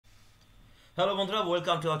Hello বন্ধুরা,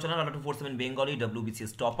 welcome to our channel Adda247 Bengali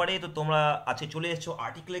WBCS টপারে। তো তোমরা আজকে চলে এসেছো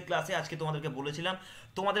আর্টিকেলের ক্লাসে। আজকে তোমাদেরকে বলেছিলাম,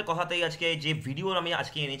 তোমাদের কথাতেই আজকে যে ভিডিও আমি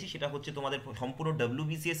আজকে এনেছি সেটা হচ্ছে তোমাদের সম্পূর্ণ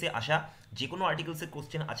WBCS এ আসা যে কোনো আর্টিকেলসের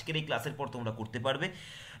কোশ্চেন আজকের এই ক্লাসের পর তোমরা করতে পারবে।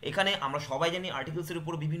 এখানে আমরা সবাই জানি আর্টিকেলসের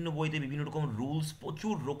উপর বিভিন্ন বইতে বিভিন্ন রকম রুলস,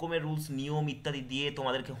 প্রচুর রকমের রুলস, নিয়ম ইত্যাদি দিয়ে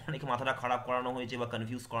তোমাদেরকে অনেক মাথাটা খারাপ করানো হয়েছে বা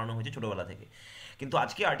কনফিউজ করানো হয়েছে ছোটোবেলা থেকে। কিন্তু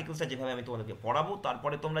আজকে আর্টিকেলসটা যেভাবে আমি তোমাদেরকে পড়াবো,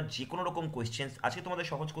 তারপরে তোমরা যে কোনো রকম কোয়েশ্চেন, আজকে তোমাদের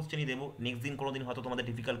সহজ কোয়েশ্চেনই দেবো, নেক্সট দিন কোনো দিন হয়তো তোমাদের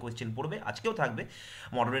ডিফিকাল্ট কোয়েশ্চেন পড়বে, আজকেও থাকবে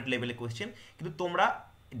মডারেট লেভেলের কোয়েশ্চেন। কিন্তু তোমরা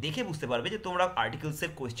দেখে বুঝতে পারবে যে তোমরা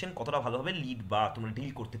আর্টিকেলসের কোয়েশ্চেন কতটা ভালোভাবে লিড বা তোমরা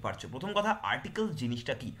ডিল করতে পারছো। প্রথম কথা, আর্টিকেলস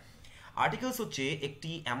জিনিসটা কি? আর্টিকেলস হচ্ছে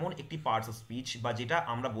এমন একটি পার্টস অফ স্পিচ বা যেটা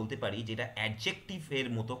আমরা বলতে পারি যেটা অ্যাডজেক্টিভের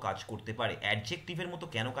মতো কাজ করতে পারে। অ্যাডজেক্টিভের মতো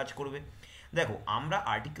কেন কাজ করবে? দেখো, আমরা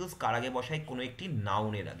আর্টিকেলস কার আগে বসাই? কোনো একটি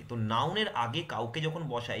নাউনের আগে। তো নাউনের আগে কাউকে যখন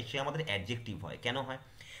বসাই সে আমাদের অ্যাডজেক্টিভ হয়। কেন হয়?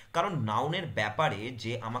 কারণ নাউনের ব্যাপারে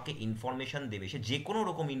যে আমাকে ইনফরমেশন দেবে, সে যে কোনো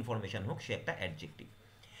রকম ইনফরমেশন হোক, সে একটা অ্যাডজেক্টিভ।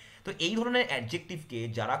 তো এই ধরনের অ্যাডজেক্টিভকে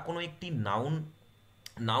যারা কোনো একটি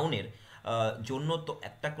নাউনের জন্য তো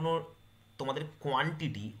একটা কোনো তোমাদের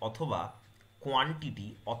কোয়ান্টিটি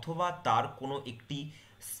অথবা তার কোনো একটি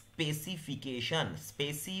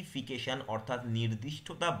স্পেসিফিকেশন অর্থাৎ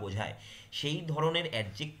নির্দিষ্টতা বোঝায়, সেই ধরনের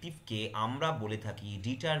অ্যাডজেক্টিভকে আমরা বলে থাকি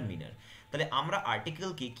ডিটারমিনার। তাহলে আমরা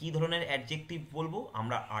আর্টিকেলকে কি ধরনের অ্যাডজেক্টিভ বলবো?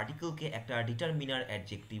 আমরা আর্টিকেলকে একটা ডিটারমিনার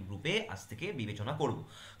অ্যাডজেক্টিভ রূপে আজ থেকে বিবেচনা করব।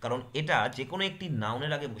 কারণ এটা যে কোনো একটি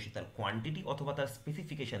নাউনের আগে বসে তার কোয়ান্টিটি অথবা তার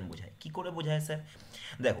স্পেসিফিকেশন বোঝায়। কি করে বোঝায় স্যার?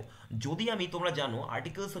 দেখো, যদি তোমরা জানো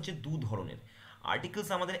আর্টিকেলস হচ্ছে দু ধরনের। আর্টিকেলস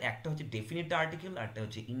আমাদের একটা হচ্ছে ডেফিনিট আর্টিকেল আর একটা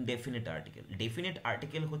হচ্ছে ইনডেফিনিট আর্টিকেল। ডেফিনিট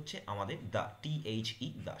আর্টিকেল হচ্ছে আমাদের দ্য, THE,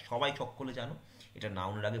 সবাই সকলে জানো, এটা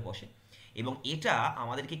নাউনের আগে বসে এবং এটা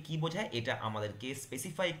আমাদেরকে কি বোঝায়? এটা আমাদেরকে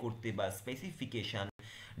স্পেসিফাই করতে বা স্পেসিফিকেশন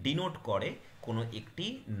ডিনোট করে কোনো একটি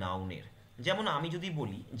নাউনের। যেমন আমি যদি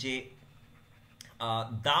বলি যে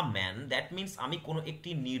দ্য ম্যান, দ্যাট মিনস আমি কোনো একটি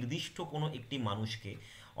নির্দিষ্ট কোনো একটি মানুষকে,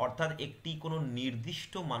 অর্থাৎ কোনো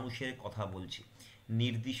নির্দিষ্ট মানুষের কথা বলছি,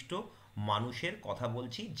 নির্দিষ্ট মানুষের কথা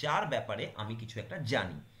বলছি যার ব্যাপারে আমি কিছু একটা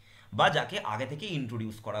জানি বা যাকে আগে থেকে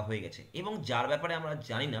ইন্ট্রোডিউস করা হয়ে গেছে, এবং যার ব্যাপারে আমরা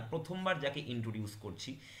জানি না, প্রথমবার যাকে ইন্ট্রোডিউস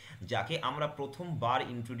করছি, যাকে আমরা প্রথমবার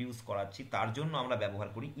ইন্ট্রোডিউস করাচ্ছি, তার জন্য আমরা ব্যবহার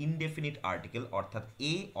করি ইনডেফিনিট আর্টিকেল অর্থাৎ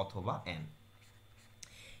এ অথবা অ্যান।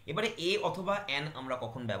 এবারে এ অথবা অ্যান আমরা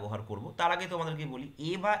কখন ব্যবহার করব তার আগে তোমাদেরকে বলি,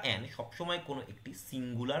 এ বা অ্যান সবসময় কোনো একটি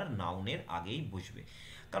সিঙ্গুলার নাউনের আগেই বসবে।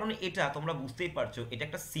 কারণ এটা তোমরা বুঝতেই পারছো, এটা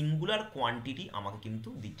একটা সিঙ্গুলার কোয়ান্টিটি আমাকে কিন্তু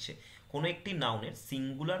দিচ্ছে, কোনো একটি নাউনের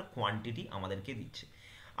সিঙ্গুলার কোয়ান্টিটি আমাদেরকে দিচ্ছে।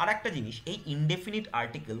 আর একটা জিনিস, এই ইনডেফিনিট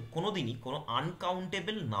আর্টিকেল কোনোদিনই কোনো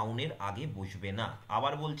আনকাউন্টেবল নাউনের আগে বসবে না।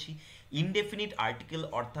 আবার বলছি, ইনডেফিনিট আর্টিকেল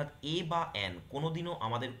অর্থাৎ এ বা অ্যান কোনোদিনও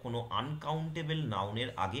আমাদের কোনো আনকাউন্টেবল নাউনের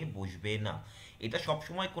আগে বসবে না। এটা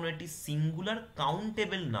সবসময় কোনো একটি সিঙ্গুলার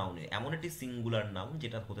কাউন্টেবল নাউনে, এমন একটি সিঙ্গুলার নাউন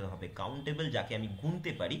যেটা হতে হবে কাউন্টেবল, যাকে আমি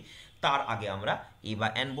গুনতে পারি, তার আগে আমরা এ বা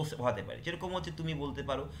অ্যান বসাতে পারি। যেরকম হচ্ছে তুমি বলতে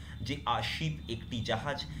পারো যে শিপ একটি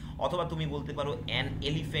জাহাজ, অথবা তুমি বলতে পারো অ্যান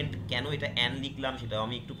এলিফেন্ট। কেন এটা অ্যান লিখলাম সেটাও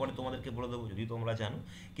আমি একটু পরে তোমাদেরকে বলে দেবো, যদি তোমরা জানো।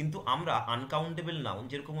 কিন্তু আমরা আনকাউন্টেবল নাউন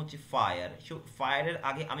যেরকম হচ্ছে ফায়ার, সো ফায়ারের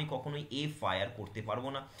আগে আমি কখনোই এ ফায়ার করতে পারবো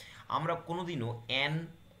না। আমরা কোনোদিনও অ্যান,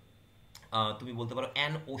 তুমি বলতে পারো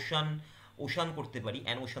অ্যান ওশান করতে পারি,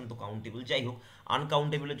 অ্যান ওশান তো কাউন্টেবল। যাই হোক,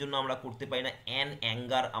 আনকাউন্টেবলের জন্য আমরা করতে পারি না অ্যান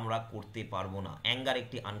অ্যাঙ্গার, আমরা করতে পারবো না, অ্যাঙ্গার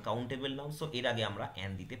একটি আনকাউন্টেবল নাউন, সো এর আগে আমরা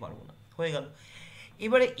অ্যান দিতে পারবো না। হয়ে গেল।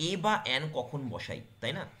 এবারে এ বা অ্যান কখন বসাই,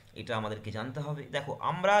 তাই না? এটা আমাদেরকে জানতে হবে। দেখো,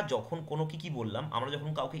 আমরা যখন কোনো কি বললাম, আমরা যখন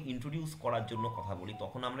কাউকে ইন্ট্রোডিউস করার জন্য কথা বলি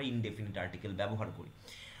তখন আমরা ইনডেফিনিট আর্টিকেল ব্যবহার করি।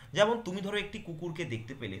 যেমন তুমি ধরো একটি কুকুরকে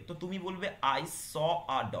দেখতে পেলে, তো তুমি বলবে আই স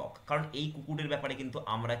আ ডগ, কারণ এই কুকুরের ব্যাপারে কিন্তু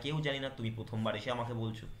আমরা কেউ জানি না, তুমি প্রথমবার এসে আমাকে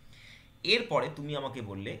বলছো। এরপরে তুমি আমাকে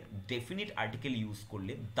বললে, ডেফিনিট আর্টিকেল ইউজ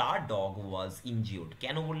করলে, দ্য ডগ ওয়াজ ইনজিওর্ড।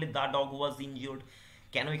 কেন বললে দ্য ডগ ওয়াজ ইনজিওর্ড?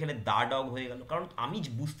 কেন এখানে দ্য ডগ হয়ে গেল? কারণ আমি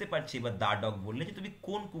বুঝতে পারছি এবার দ্য ডগ বললে যে তুমি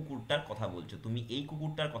কোন কুকুরটার কথা বলছো, তুমি এই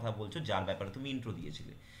কুকুরটার কথা বলছো যার ব্যাপারে তুমি ইন্ট্রো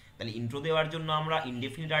দিয়েছিলে। তাহলে ইন্ট্রো দেওয়ার জন্য আমরা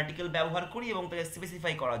ইনডেফিনিট আর্টিকেল ব্যবহার করি এবং তাকে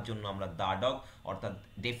স্পেসিফাই করার জন্য আমরা দ্য ডগ অর্থাৎ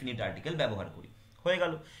ডেফিনিট আর্টিকেল ব্যবহার করি। হয়ে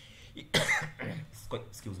গেল।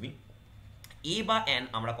 Excuse me. এ বা অ্যান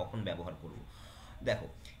আমরা কখন ব্যবহার করব? দেখো,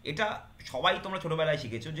 এটা সবাই তোমরা ছোটবেলায়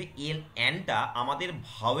শিখেছো যে এর অ্যানটা আমাদের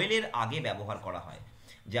ভাওয়েলের আগে ব্যবহার করা হয়।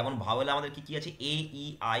 যেমন ভাওয়েল আমাদের কি আছে? এ, ই,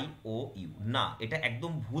 আই, ও, ইউ। না, এটা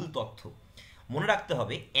একদম ভুল তথ্য। মনে রাখতে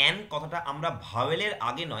হবে, অ্যান কথাটা আমরা ভাওয়েলের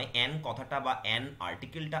আগে নয়, অ্যান কথাটা বা অ্যান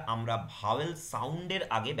আর্টিকেলটা আমরা ভাওয়েল সাউন্ডের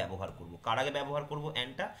আগে ব্যবহার করব। কার আগে ব্যবহার করব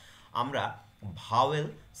অ্যানটা? আমরা ভাওয়েল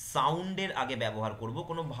সাউন্ডের আগে ব্যবহার করব,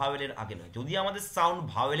 কোনো ভাওয়েলের আগে নয়। যদি আমাদের সাউন্ড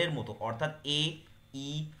ভাওয়েলের মতো, অর্থাৎ এ,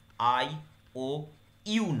 ই, আই, ও,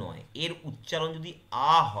 ইউ নয়, এর উচ্চারণ যদি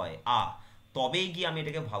আ হয়, তবেই গিয়ে আমি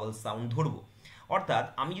এটাকে ভাওয়েল সাউন্ড ধরবো। অর্থাৎ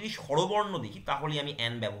আমি যদি স্বরবর্ণ দেখি তাহলে আমি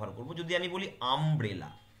অ্যান ব্যবহার করব। যদি আমি বলি আমব্রেলা,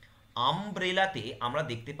 আমব্রেলাতে আমরা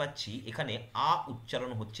দেখতে পাচ্ছি এখানে আ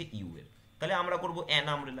উচ্চারণ হচ্ছে ইউ এর, তাহলে আমরা করব অ্যান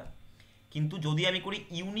আমব্রেলা। কিন্তু যদি আমি করি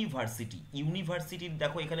ইউনিভার্সিটি, ইউনিভার্সিটির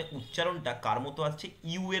দেখো এখানে উচ্চারণটা কার মতো আসছে,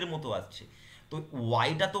 ইউ এর মতো আসছে। তো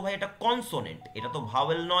ওয়াইটা তো ভাই এটা কনসোনেন্ট, এটা তো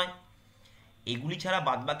ভাওয়েল নয়। এগুলি ছাড়া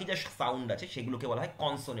বাদবাকি যা সাউন্ড আছে সেগুলোকে বলা হয়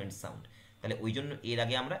কনসোনেন্ট সাউন্ড। তাহলে ওই জন্য এর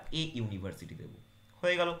আগে আমরা এ ইউনিভার্সিটি দেবো।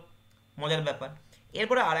 হয়ে গেল, মজার ব্যাপার।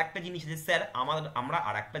 এরপরে আর একটা জিনিস আছে স্যার, আমরা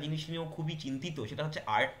আর একটা জিনিস নিয়েও খুবই চিন্তিত, সেটা হচ্ছে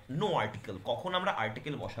নো আর্টিকেল। কখন আমরা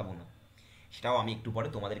আর্টিকেল বসাবো না, সেটাও আমি একটু পরে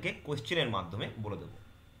তোমাদেরকে কোয়েশ্চেনের মাধ্যমে বলে দেবো।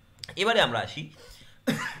 এবারে আমরা আসি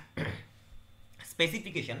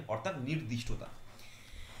স্পেসিফিকেশন অর্থাৎ নির্দিষ্টতা।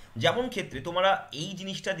 যেমন ক্ষেত্রে তোমরা এই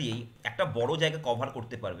জিনিসটা দিয়েই একটা বড় জায়গা কভার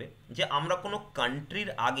করতে পারবে যে আমরা কোনো কান্ট্রির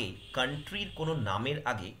আগে, কান্ট্রির কোনো নামের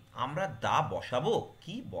আগে আমরা দা বসাবো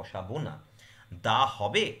কি বসাবো না, দা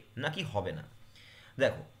হবে নাকি হবে না।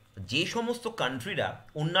 দেখো, যে সমস্ত কান্ট্রিরা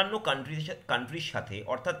অন্যান্য কান্ট্রির সাথে,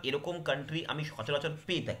 অর্থাৎ এরকম কান্ট্রি আমি সচরাচর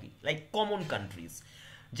পেয়ে থাকি লাইক কমন কান্ট্রিজ,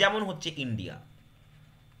 যেমন হচ্ছে ইন্ডিয়া,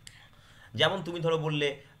 যেমন তুমি ধরো বললে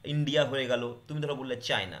ইন্ডিয়া হয়ে গেল, তুমি ধরো বললে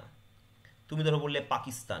চায়না, তুমি ধরো বললে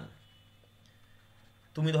পাকিস্তান,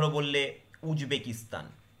 তুমি ধরো বললে উজবেকিস্তান,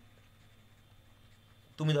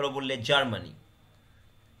 তুমি ধরো বললে জার্মানি,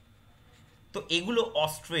 তো এগুলো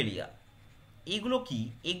অস্ট্রেলিয়া, এগুলো কি,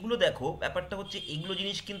 এগুলো দেখো ব্যাপারটা হচ্ছে এগুলো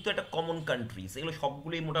জিনিস কিন্তু একটা কমন কান্ট্রিজ, এগুলো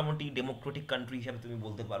সবগুলোই মোটামুটি ডেমোক্রেটিক কান্ট্রি হিসাবে তুমি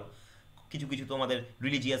বলতে পারো। কিছু কিছু তো আমাদের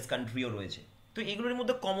রিলিজিয়াস কান্ট্রিও রয়েছে। তো এগুলোর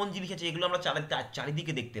মধ্যে কমন জিনিস আছে, এগুলো আমরা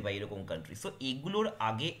চারিদিকে দেখতে পাই এরকম কান্ট্রি। সো এগুলোর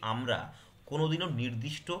আগে আমরা কোনোদিনও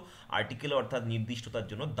নির্দিষ্ট আর্টিকেল অর্থাৎ নির্দিষ্টতার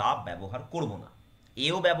জন্য দা ব্যবহার করব না,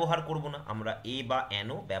 এও ব্যবহার করব না, আমরা এ বা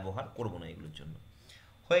এনও ব্যবহার করব না এগুলোর জন্য।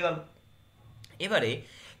 হয়ে গেল। এবারে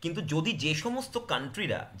কিন্তু যদি যে সমস্ত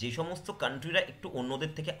কান্ট্রিরা একটু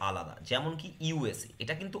অন্যদের থেকে আলাদা, যেমন কি ইউএসএ,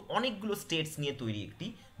 এটা কিন্তু অনেকগুলো স্টেটস নিয়ে তৈরি একটি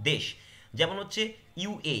দেশ। যেমন হচ্ছে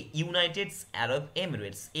ইউনাইটেড আরব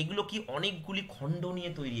এমিরেটস, এগুলো কি অনেকগুলি খণ্ড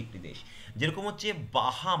নিয়ে তৈরি একটি দেশ। যেরকম হচ্ছে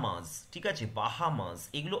বাহামাস, ঠিক আছে, বাহামাস,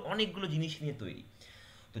 এগুলো অনেকগুলো জিনিস নিয়ে তৈরি।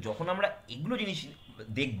 তো যখন আমরা এগুলো জিনিস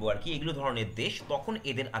দেখবো আর কি, এগুলো ধরনের দেশ, তখন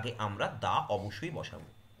এদের আগে আমরা দা অবশ্যই বসাবো,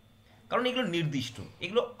 কারণ এগুলো নির্দিষ্ট,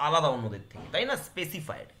 এগুলো আলাদা অন্যদের থেকে, তাই না,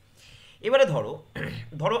 স্পেসিফাইড। এবারে ধরো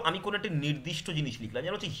ধরো আমি কোনো একটা নির্দিষ্ট জিনিস লিখলাম,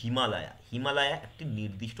 যেমন হচ্ছে হিমালয়া, হিমালয়া একটি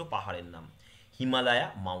নির্দিষ্ট পাহাড়ের নাম, হিমালয়া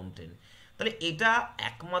মাউন্টেন। তাহলে এটা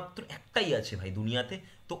একমাত্র একটাই আছে ভাই দুনিয়াতে,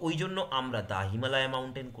 তো ওই জন্য আমরা দা হিমালয়া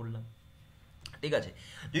মাউন্টেন করলাম। ঠিক আছে।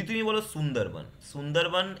 যদি তুমি বলো সুন্দরবন,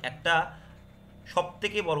 সুন্দরবন একটা সব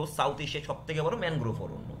থেকে বড়, সাউথ এশিয়ার সব থেকে বড় ম্যানগ্রোভ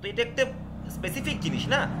অরণ্য, তো এটা একটা স্পেসিফিক জিনিস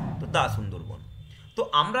না, তো দা সুন্দরবন। তো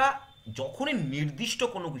আমরা যখনই নির্দিষ্ট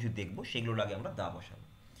কোনো কিছু দেখবো সেগুলোর আগে আমরা দা বসাবো।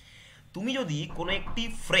 তুমি যদি কোনো একটি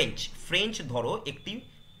ফ্রেঞ্চ ধরো, একটি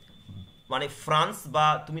মানে ফ্রান্স, বা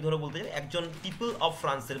তুমি ধরো বলতে চাই একজন পিপল অফ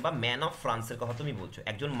ফ্রান্সের বা ম্যান অফ ফ্রান্সের কথা তুমি বলছো,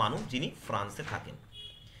 একজন মানুষ যিনি ফ্রান্সে থাকেন,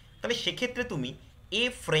 তাহলে সেক্ষেত্রে তুমি এ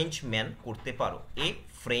ফ্রেঞ্চ ম্যান করতে পারো, এ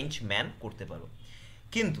ফ্রেঞ্চ ম্যান করতে পারো।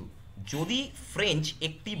 কিন্তু যদি ফ্রেঞ্চ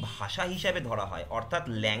একটি ভাষা হিসাবে ধরা হয়, অর্থাৎ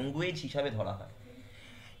ল্যাঙ্গুয়েজ হিসাবে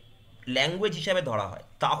ধরা হয়,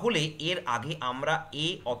 তাহলে এর আগে আমরা এ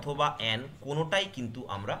অথবা অ্যান কোনোটাই কিন্তু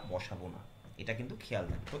আমরা বসাবো না, এটা কিন্তু খেয়াল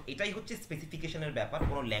রাখবে। তো এটাই হচ্ছে স্পেসিফিকেশনের ব্যাপার,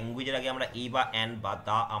 কোনো ল্যাঙ্গুয়েজের আগে আমরা এ বা অ্যান বা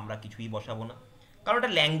দা আমরা কিছুই বসাবো না, কারণ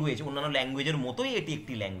এটা ল্যাঙ্গুয়েজ, অন্যান্য ল্যাঙ্গুয়েজের মতোই এটি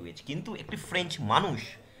একটি ল্যাঙ্গুয়েজ, কিন্তু একটি ফ্রেঞ্চ মানুষ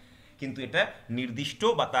কিন্তু এটা নির্দিষ্ট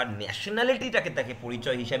বা তার ন্যাশনালিটিটাকে তাকে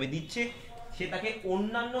পরিচয় হিসাবে দিচ্ছে, সে তাকে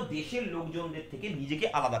অন্যান্য দেশের লোকজনদের থেকে নিজেকে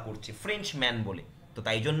আলাদা করছে ফ্রেঞ্চ ম্যান বলে। তো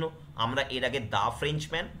তাই জন্য আমরা এর আগে দা ফ্রেঞ্চ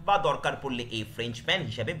ম্যান বা দরকার পড়লে এই ফ্রেঞ্চ ম্যান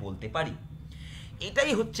হিসাবে বলতে পারি।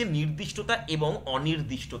 এটাই হচ্ছে নির্দিষ্টতা এবং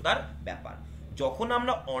অনির্দিষ্টতার ব্যাপার। যখন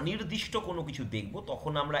আমরা অনির্দিষ্ট কোনো কিছু দেখব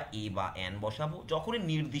তখন আমরা এ বা অ্যান বসাবো, যখনই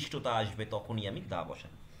নির্দিষ্টতা আসবে তখনই আমি দা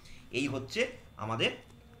বসাবো। এই হচ্ছে আমাদের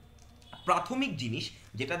প্রাথমিক জিনিস,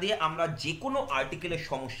 যেটা দিয়ে আমরা যে কোনো আর্টিকেলের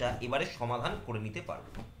সমস্যা এবারে সমাধান করে নিতে পারবো।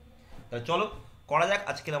 তাহলে চলো করা যাক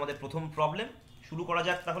আজকের আমাদের প্রথম প্রবলেম, শুরু করা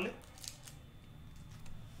যাক তাহলে।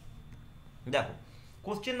 দেখো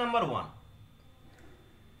কোশ্চেন নাম্বার 1,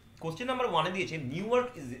 কোশ্চেন নাম্বার 1 দিয়েছে new York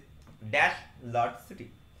is dash large city.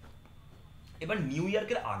 এবার নিউ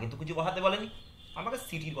ইয়র্কের আগে তো কিছু বসাতে বলেনি, আমাকে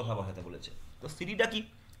সিটির কথা বসাতে বলেছে। তো সিটিটা কি,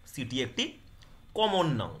 সিটি একটি কমন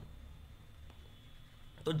নাউন,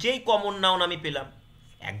 তো যেই কমন নাউন আমি পেলাম,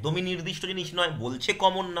 একদমই নির্দিষ্ট জিনিস নয়, বলছে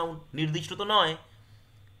কমন নাউন, নির্দিষ্ট তো নয়,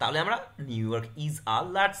 তাহলে আমরা new York is a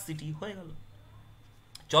large city হয়ে গেল।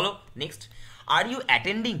 চলো next, are you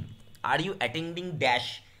attending dash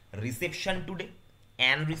reception today,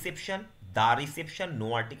 an reception, the reception, no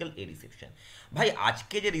article, A reception. ভাই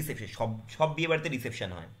আজকে যে রিসেপশন, সব বিয়ে বাড়িতে রিসেপশন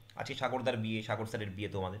হয়, আজকে সাগরদার বিয়ে, সাগর স্যারের বিয়ে,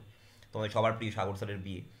 তোমাদের তোমাদের সবার প্রিয় সাগর স্যারের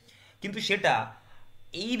বিয়ে, কিন্তু সেটা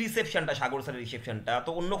এই রিসেপশনটা, সাগর স্যারের রিসেপশনটা তো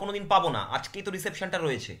অন্য কোনো দিন পাবো না, আজকেই তো রিসেপশনটা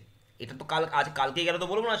রয়েছে। এটা তো কালকে গেলে তো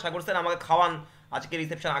বলবো না সাগর স্যার আমাকে খাওয়ান, আজকে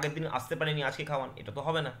রিসেপশন, আগের দিন আসতে পারেনি আজকে খাওয়ান, এটা তো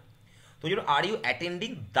হবে না। তো জন্য are you attending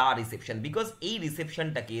the reception, because এই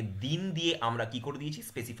রিসেপশনটাকে দিন দিয়ে আমরা কি করে দিয়েছি,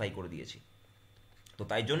 স্পেসিফাই করে দিয়েছি। তো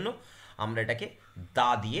তাই জন্য আমরা এটাকে দা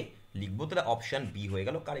দিয়ে লিখবো, তাহলে অপশন বি হয়ে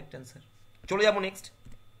গেল কারেক্ট অ্যান্সার। চলে যাবো next.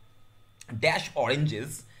 Dash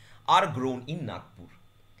oranges are grown in Nagpur.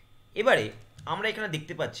 এবারে আমরা এখানে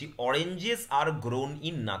দেখতে পাচ্ছি oranges are grown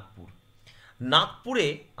in Nagpur. নাগপুরে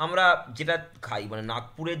আমরা যেটা খাই, মানে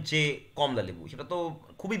নাগপুরের যে কমলা লেবু, সেটা তো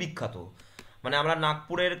খুবই বিখ্যাত। মানে আমরা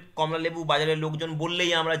নাগপুরের কমলা লেবু বাজারের লোকজন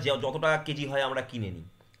বললেই আমরা যত টাকা কেজি হয় আমরা কিনে নিই,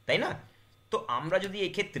 তাই না? তো আমরা যদি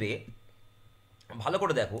এক্ষেত্রে ভালো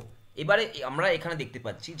করে দেখো, এবারে আমরা এখানে দেখতে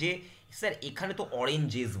পাচ্ছি যে স্যার এখানে তো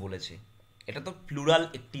অরেঞ্জেস বলেছে, এটা তো প্লুরাল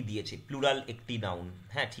একটি দিয়েছে, প্লুরাল একটি নাউন,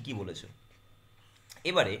 হ্যাঁ ঠিকই বলেছো।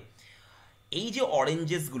 এবারে এই যে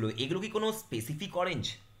অরেঞ্জেসগুলো, এগুলো কি কোনো স্পেসিফিক অরেঞ্জ?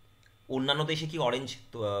 অন্যান্য দেশে কি অরেঞ্জ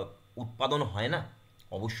উৎপাদন হয় না?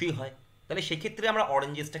 অবশ্যই হয়। তাহলে সেক্ষেত্রে আমরা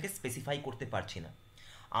অরেঞ্জেসটাকে স্পেসিফাই করতে পারছি না।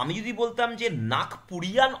 আমি যদি বলতাম যে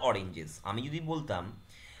নাগপুরিয়ান অরেঞ্জেস, আমি যদি বলতাম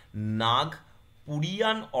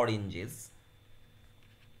নাগপুরিয়ান অরেঞ্জেস,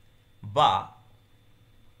 বা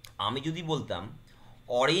আমি যদি বলতাম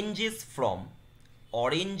অরেঞ্জেস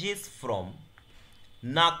ফ্রম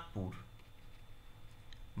নাগপুর,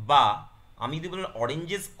 বা আমি যদি বললাম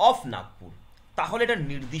অরেঞ্জেস অফ নাগপুর, তাহলে এটা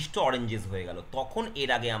নির্দিষ্ট অরেঞ্জেস হয়ে গেল, তখন এর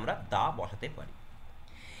আগে আমরা দা বসাতে পারি।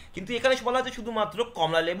 কিন্তু এখানে বলা হচ্ছে শুধুমাত্র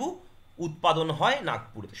কমলা লেবু উৎপাদন হয়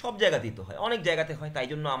নাগপুরে, সব জায়গাতেই তো হয়, অনেক জায়গাতে হয়, তাই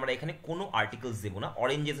জন্য আমরা এখানে কোনো আর্টিকেলস দেবো না।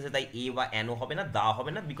 অরেঞ্জেস আছে তাই এ বা এনও হবে না, দা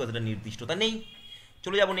হবে না, বিকজ এটা নির্দিষ্টতা নেই।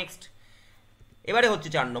 চলে যাবো নেক্সট। এবারে হচ্ছে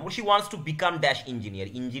 4 নম্বর, she wants to become dash engineer.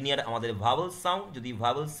 Engineer আমাদের ভাওয়েল সাউন্ড, যদি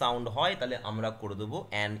ভাওয়েল সাউন্ড হয় তাহলে আমরা করে দেবো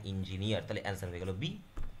অ্যান ইঞ্জিনিয়ার, তাহলে অ্যান্সার হয়ে গেল বি।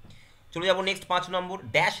 চলে যাবো next 5 number,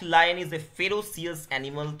 dash lion is a ফেরোসিয়াস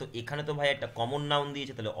animal. তো এখানে তো ভাই একটা কমন নাউন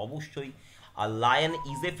দিয়েছে, তাহলে অবশ্যই আর লায়ন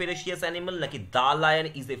ইজ এ ফেরোসিয়াস অ্যানিমাল নাকি the lion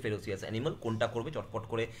is a ফেরোসিয়াস animal, কোনটা করবে চটপট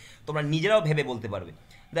করে তোমরা নিজেরাও ভেবে বলতে পারবে।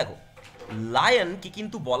 দেখো লায়নকে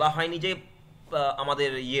কিন্তু বলা হয়নি যে আমাদের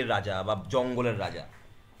ইয়ের রাজা বা জঙ্গলের রাজা।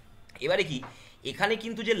 এবারে কি এখানে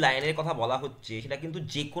কিন্তু যে লায়নের কথা বলা হচ্ছে সেটা কিন্তু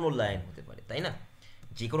যে কোনো লায়ন হতে পারে, তাই না?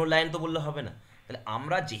 যে কোনো লায়ন তো বললে হবে না। তাহলে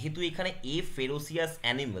আমরা যেহেতু এখানে এ ফেরোসিয়াস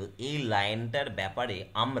অ্যানিমাল, এই লায়নটার ব্যাপারে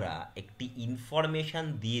আমরা একটি ইনফরমেশান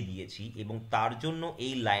দিয়ে দিয়েছি, এবং তার জন্য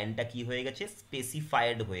এই লায়নটা কি হয়ে গেছে,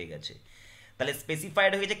 স্পেসিফাইড হয়ে গেছে। তাহলে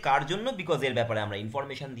স্পেসিফাইড হয়ে গেছে কার জন্য, বিকজ এর ব্যাপারে আমরা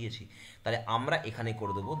ইনফরমেশান দিয়েছি। তাহলে আমরা এখানে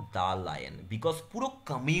করে দেবো দ্য লায়ন, বিকজ পুরো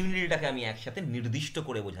কমিউনিটিটাকে আমি একসাথে নির্দিষ্ট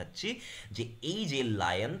করে বোঝাচ্ছি যে এই যে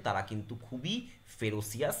লায়ন তারা কিন্তু খুবই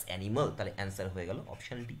ফেরোসিয়াস অ্যানিমাল। তাহলে অ্যান্সার হয়ে গেল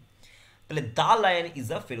অপশন ডি। তাহলে the lion is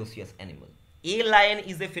a ফেরোসিয়াস animal, a lion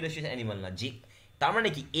is a ফেরোসিয়াস animal না, যে তার মানে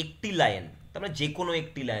কি একটি লায়ন, তার মানে যে কোনো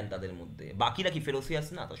একটি লায়ন তাদের মধ্যে, বাকিরা কি ফেরোসিয়াস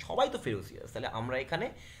না? তো সবাই তো ফেরোসিয়াস, তাহলে আমরা এখানে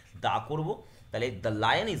দা করব, তাহলে the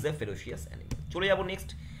lion is a ফেরোসিয়াস animal. চলে যাবো নেক্সট।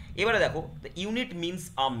 এবারে দেখো the unit means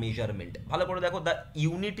a measurement, ভালো করে দেখো, the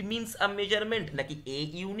unit means a measurement নাকি এ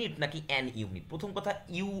ইউনিট নাকি অ্যান ইউনিট। প্রথম কথা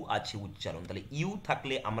ইউ আছে উচ্চারণ, তাহলে ইউ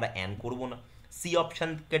থাকলে আমরা অ্যান করব না, সি অপশান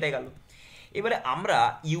কেটে গেল। এবারে আমরা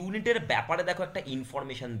ইউনিটের ব্যাপারে দেখো একটা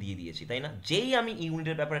ইনফরমেশান দিয়ে দিয়েছি, তাই না? যেই আমি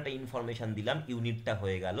ইউনিটের ব্যাপারে একটা ইনফরমেশান দিলাম, ইউনিটটা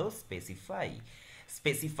হয়ে গেল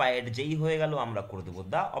স্পেসিফাইড যেই হয়ে গেল আমরা করে দেবো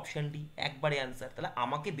দা, অপশান ডি, একবারে অ্যান্সার। তাহলে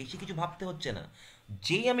আমাকে বেশি কিছু ভাবতে হচ্ছে না,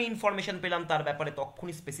 যেই আমি ইনফরমেশান পেলাম তার ব্যাপারে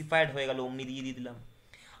তখনই স্পেসিফাইড হয়ে গেল, অমনি দিয়ে দিলাম।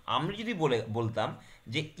 আমি যদি বলতাম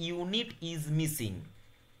যে ইউনিট ইজ মিসিং,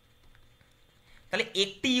 তাহলে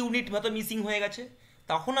একটি ইউনিট হয়তো মিসিং হয়ে গেছে,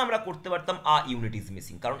 তখন আমরা করতে পারতাম আ ইউনিট ইজ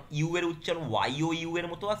মিসিং, কারণ ইউ এর উচ্চারণ ওয়াই ও ইউ এর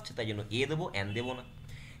মতো আসছে, তাই জন্য এ দেবো, এন দেবো না।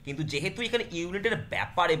 কিন্তু যেহেতু এখানে ইউনিটের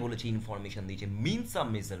ব্যাপারে বলেছে, ইনফরমেশন দিয়েছে, মিনস আ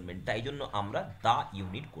মেজারমেন্ট, তাই জন্য আমরা দা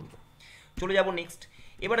ইউনিট করব। চলে যাব নেক্সট।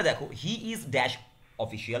 এবারে দেখো হি ইজ ড্যাশ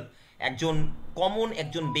অফিসিয়াল, একজন কমন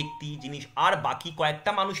একজন ব্যক্তি জিনিস, আর বাকি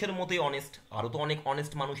কয়েকটা মানুষের মতোই অনেস্ট, আরও তো অনেক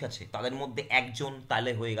অনেস্ট মানুষ আছে, তাদের মধ্যে একজন,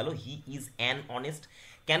 তাহলে হয়ে গেল হি ইজ অ্যান অনেস্ট।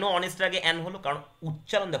 কেন অনেস্টের আগে অ্যান হলো? কারণ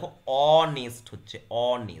উচ্চারণ দেখো অনেস্ট হচ্ছে,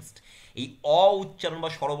 অনেস্ট, এই অ উচ্চারণ বা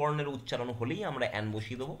স্বরবর্ণের উচ্চারণ হলেই আমরা অ্যান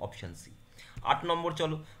বসিয়ে দেবো, অপশান সি। 8 নম্বর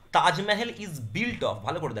চলো, তাজমহল ইজ বিল্ট অফ,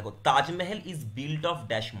 ভালো করে দেখো, Taj Mahal is built of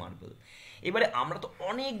dash marble. এবারে আমরা তো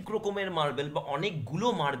অনেক রকমের মার্বেল বা অনেকগুলো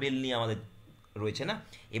মার্বেল নিয়ে আমাদের রয়েছে না।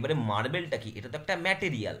 এবারে মার্বেলটা কি? এটা তো একটা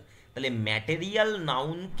ম্যাটেরিয়াল, তাহলে ম্যাটেরিয়াল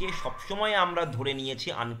নাউনকে সবসময় আমরা ধরে নিয়েছি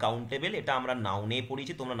আনকাউন্টেবল, এটা আমরা নাউনে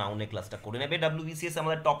পড়েছি, তোমরা নাউনে ক্লাসটা করে নেবে, WBCS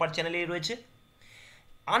আমাদের টপার চ্যানেলেই রয়েছে।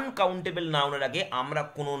 আনকাউন্টেবল নাউনের আগে আমরা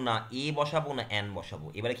কোনো না এ বসাবো না অ্যান বসাবো,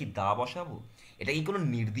 এবারে কি দা বসাবো? এটা কি কোনো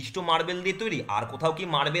নির্দিষ্ট মার্বেল দিয়ে তৈরি? আর কোথাও কি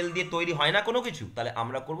মার্বেল দিয়ে তৈরি হয় না কোনো কিছু? তাহলে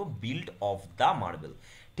আমরা করব বিল্ড অফ দ্য মার্বেল।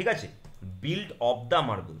 ঠিক আছে, বিল্ড অফ দ্য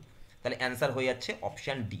মার্বেল। তাহলে অ্যান্সার হয়ে যাচ্ছে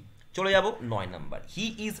অপশান ডি। চলে যাব 9 number, he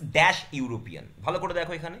is dash European. ভালো করে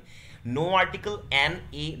দেখো এখানে নো আর্টিকেল অ্যান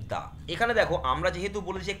এ দা। এখানে দেখো আমরা যেহেতু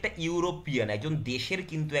বলেছি একটা ইউরোপিয়ান, একজন দেশের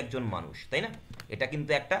কিন্তু একজন মানুষ, তাই না? এটা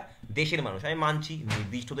কিন্তু একটা দেশের মানুষ, আমি মানছি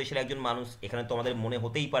নির্দিষ্ট দেশের একজন মানুষ। এখানে তো আমাদের মনে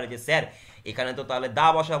হতেই পারে যে স্যার এখানে তো তাহলে দা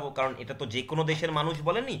বসাবো, কারণ এটা তো যে কোনো দেশের মানুষ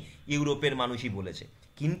বলেনি, ইউরোপের মানুষই বলেছে।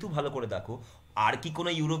 কিন্তু ভালো করে দেখো আর কি কোনো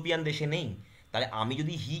ইউরোপিয়ান দেশে নেই? তাহলে আমি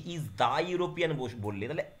যদি হি ইজ দ্য ইউরোপিয়ান বললে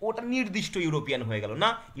তাহলে ওটা নির্দিষ্ট ইউরোপিয়ান হয়ে গেল না,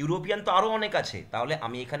 ইউরোপিয়ান তো আরও অনেক আছে। তাহলে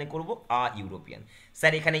আমি এখানে করব আ ইউরোপিয়ান।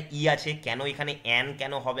 স্যার এখানে ই আছে কেন, এখানে অ্যান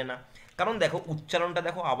কেন হবে না? কারণ দেখো উচ্চারণটা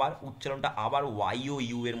দেখো, আবার উচ্চারণটা আবার ওয়াই ও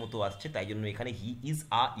ইউ এর মতো আসছে, তাই জন্য এখানে হি ইজ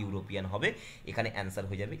আ ইউরোপিয়ান হবে। এখানে অ্যান্সার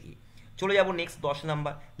হয়ে যাবে এ। চলে যাব next 10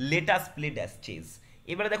 number, let us play dash Chase.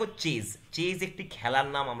 এবারে দেখো চেজ, চেজ একটি খেলার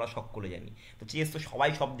নাম আমরা সকলে জানি। তো চেজ তো সবাই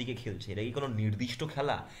সব দিকে খেলছে, এটা কি কোনো নির্দিষ্ট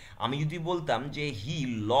খেলা? আমি যদি বলতাম যে he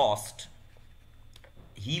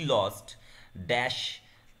lost dash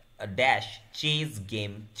dash Chase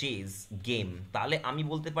game, Chase game, তাহলে আমি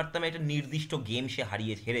বলতে পারতাম এটা নির্দিষ্ট গেম সে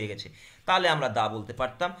হেরে গেছে, তাহলে আমরা দা বলতে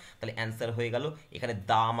পারতাম। তাহলে অ্যান্সার হয়ে গেল এখানে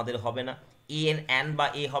দা আমাদের হবে না, অ্যান বা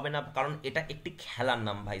এ হবে না, কারণ এটা একটি খেলার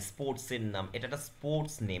নাম ভাই, স্পোর্টসের নাম, এটা একটা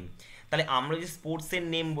স্পোর্টস নেম। তাহলে আমরা যদি স্পোর্টসের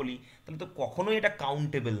নেম বলি তাহলে তো কখনোই এটা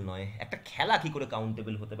কাউন্টেবল নয়, একটা খেলা কি করে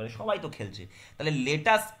কাউন্টেবল হতে পারে, সবাই তো খেলছে। তাহলে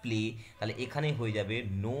লেটাস প্লে, তাহলে এখানে হয়ে যাবে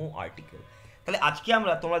নো আর্টিকেল। তাহলে আজকে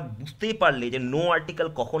আমরা, তোমরা বুঝতেই পারলে যে নো আর্টিকেল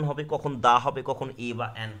কখন হবে, কখন দা হবে, কখন এ বা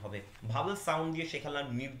অ্যান হবে। ভাবেল সাউন্ড দিয়ে শেখালাম,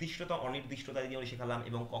 নির্দিষ্টতা অনির্দিষ্টতা দিয়ে শেখালাম,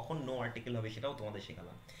 এবং কখন নো আর্টিকেল হবে সেটাও তোমাদের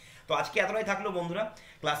শেখালাম। তো আজকে এতটাই থাকলো বন্ধুরা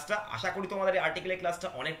ক্লাসটা। আশা করি তোমাদের এই আর্টিকেলের ক্লাসটা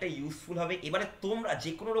অনেকটা ইউজফুল হবে। এবারে তোমরা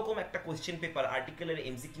যে কোনো রকম একটা কোশ্চেন পেপার আর্টিকেলের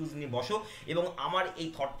এমসিকিউজ নিয়ে বসো এবং আমার এই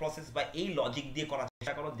থট প্রসেস বা এই লজিক দিয়ে করার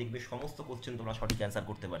চেষ্টা করো, দেখবে সমস্ত কোশ্চেন তোমরা সঠিক অ্যান্সার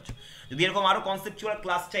করতে পারছো। যদি এরকম আরো কনসেপচুয়াল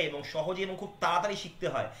ক্লাস চাই এবং সহজে এবং খুব তাড়াতাড়ি শিখতে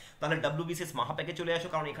হয়, তাহলে WBCS মাহাপ্যাকে চলে আসো,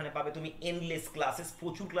 কারণ এখানে পাবে তুমি এন্ডলেস ক্লাসেস,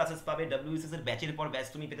 প্রচুর ক্লাসেস পাবে। WBCS এর ব্যাচের পর ব্যাচ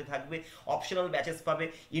তুমি পেতে থাকবে, অপশনাল ব্যাচেস পাবে,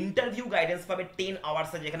 ইন্টারভিউ গাইডেন্স পাবে 10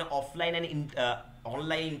 আওয়ার্স, যেখানে offline and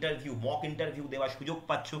online interview, mock interview দেওয়ার সুযোগ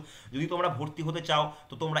পাচ্ছ। যদি তোমরা ভর্তি হতে চাও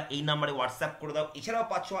তো তোমরা এই নাম্বারে হোয়াটসঅ্যাপ করে দাও। এছাড়াও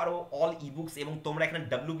পাচ্ছ আরও অল ইবুকস, এবং তোমরা এখানে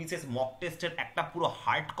WBCS মক টেস্টের একটা পুরো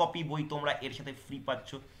হার্ড কপি বই তোমরা এর সাথে ফ্রি পাচ্ছ।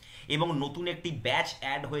 এবং নতুন একটি ব্যাচ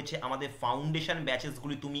অ্যাড হয়েছে, আমাদের ফাউন্ডেশন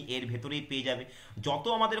ব্যাচেসগুলি তুমি এর ভেতরেই পেয়ে যাবে। যত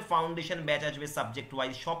আমাদের ফাউন্ডেশন ব্যাচ আসবে সাবজেক্ট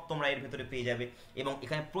ওয়াইজ সব তোমরা এর ভেতরে পেয়ে যাবে, এবং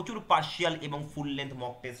এখানে প্রচুর পার্শিয়াল এবং ফুল লেন্থ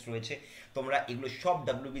মক টেস্ট রয়েছে। তোমরা এগুলো সব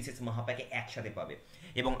WBCS মাহাপ্যাকে একসাথে পাবে।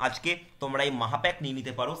 এবং আজকে তোমরা এই মাহাপ্যাক নিয়ে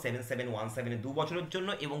নিতে পারো 7717 2 বছরের জন্য,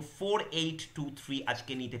 এবং 4823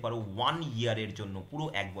 আজকে নিতে পারো 1 ইয়ারের জন্য, পুরো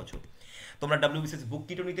 1 বছর। তোমরা WBCS বুক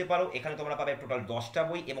কিটও নিতে পারো, এখানে তোমরা পাবে টোটাল 10টা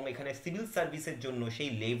বই, এবং এখানে সিভিল সার্ভিসের জন্য সেই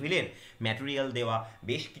লেভেলের ম্যাটেরিয়াল দেওয়া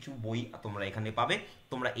বেশ কিছু বই তোমরা এখানে পাবে।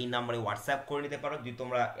 তোমরা এই নাম্বারে হোয়াটসঅ্যাপ করে নিতে পারো যদি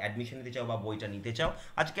তোমরা অ্যাডমিশন নিতে চাও বা বইটা নিতে চাও।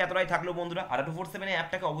 আজকে এতটাই থাকলো বন্ধুরা। Adda247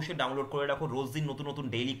 অ্যাপটাকে অবশ্যই ডাউনলোড করে রাখো, রোজ দিন নতুন নতুন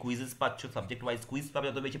ডেইলি কুইজেস পাচ্ছ, সাবজেক্ট ওয়াইজ কুইজ পাবে,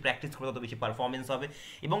 যত বেশি প্র্যাকটিস করবে তত বেশি পারফরমেন্স হবে,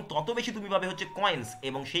 এবং তত বেশি তুমি পাবে হচ্ছে কয়েন্স,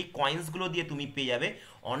 এবং সেই কয়েন্সগুলো দিয়ে তুমি পেয়ে যাবে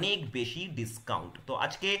অনেক বেশি ডিসকাউন্ট। তো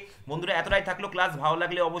আজকে বন্ধুরা এতটাই থাকলো। ক্লাস ভালো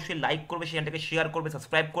লাগলে অবশ্যই লাইক করবে, চ্যানেলটাকে শেয়ার করবে,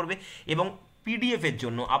 সাবস্ক্রাইব করবে, এবং পিডিএফ এর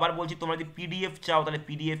জন্য আবার বলছি, তোমরা যদি পিডিএফ চাও তাহলে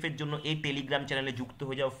পিডিএফ এর জন্য এই টেলিগ্রাম চ্যানেলে যুক্ত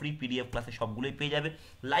হয়ে যাও, ফ্রি পিডিএফ ক্লাসে সবগুলোই পেয়ে যাবে।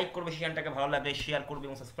 লাইক করবে, চ্যানেলটাকে ভালো লাগলে শেয়ার করবে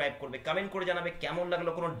এবং সাবস্ক্রাইব করবে, কমেন্ট করে জানাবে কেমন লাগলো।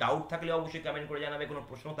 কোনো ডাউট থাকলে অবশ্যই কমেন্ট করে জানাবে, কোনো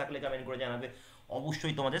প্রশ্ন থাকলে কমেন্ট করে জানাবে,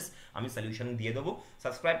 অবশ্যই তোমাদের আমি সলিউশন দিয়ে দেবো।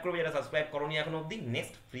 সাবস্ক্রাইব করবে যারা সাবস্ক্রাইব করোনি এখন অবধি,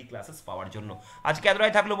 নেক্সট ফ্রি ক্লাসেস পাওয়ার জন্য। আজকে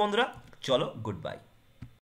এতটাই থাকলো বন্ধুরা, চলো গুড বাই।